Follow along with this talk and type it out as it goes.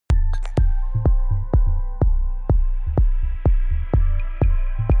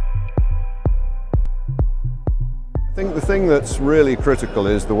I think the thing that's really critical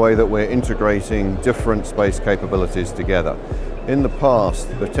is the way that we're integrating different space capabilities together. In the past,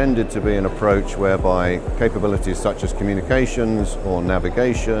 there tended to be an approach whereby capabilities such as communications or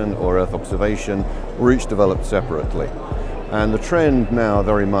navigation or Earth observation were each developed separately. And the trend now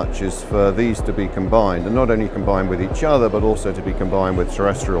very much is for these to be combined, and not only combined with each other, but also to be combined with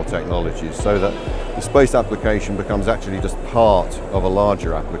terrestrial technologies, so that the space application becomes actually just part of a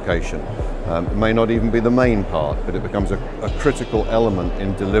larger application. It may not even be the main part, but it becomes a critical element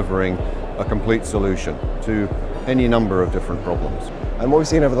in delivering a complete solution to any number of different problems. And what we've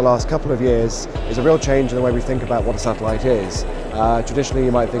seen over the last couple of years is a real change in the way we think about what a satellite is. Traditionally,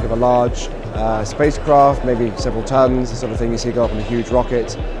 you might think of a large spacecraft, maybe several tons, the sort of thing you see go up in a huge rocket.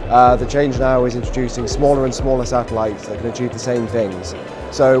 The change now is introducing smaller and smaller satellites that can achieve the same things.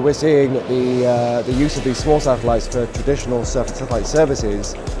 So we're seeing the use of these small satellites for traditional satellite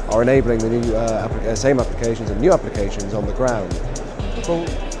services are enabling the new same applications and new applications on the ground. Well,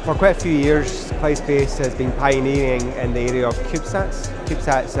 for quite a few years, CloudSpace has been pioneering in the area of CubeSats.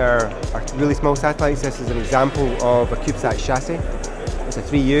 CubeSats are really small satellites. This is an example of a CubeSat chassis. It's a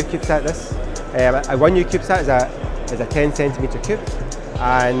 3U CubeSat this. A 1U CubeSat is a 10 centimetre cube,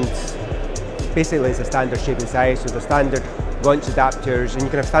 and basically it's a standard shape and size, so there's standard launch adapters, and you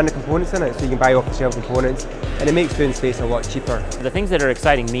can have standard components in it, so you can buy off-the-shelf components, and it makes doing space a lot cheaper. The things that are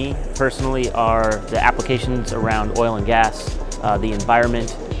exciting me personally are the applications around oil and gas, the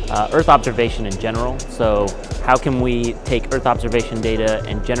environment, Earth observation in general. So how can we take Earth observation data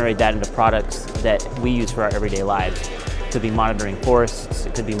and generate that into products that we use for our everyday lives? It could be monitoring forests,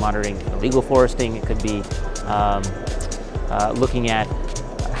 it could be monitoring illegal foresting, it could be looking at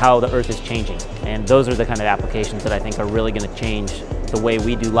how the Earth is changing. And those are the kind of applications that I think are really going to change the way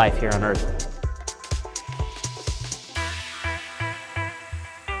we do life here on Earth.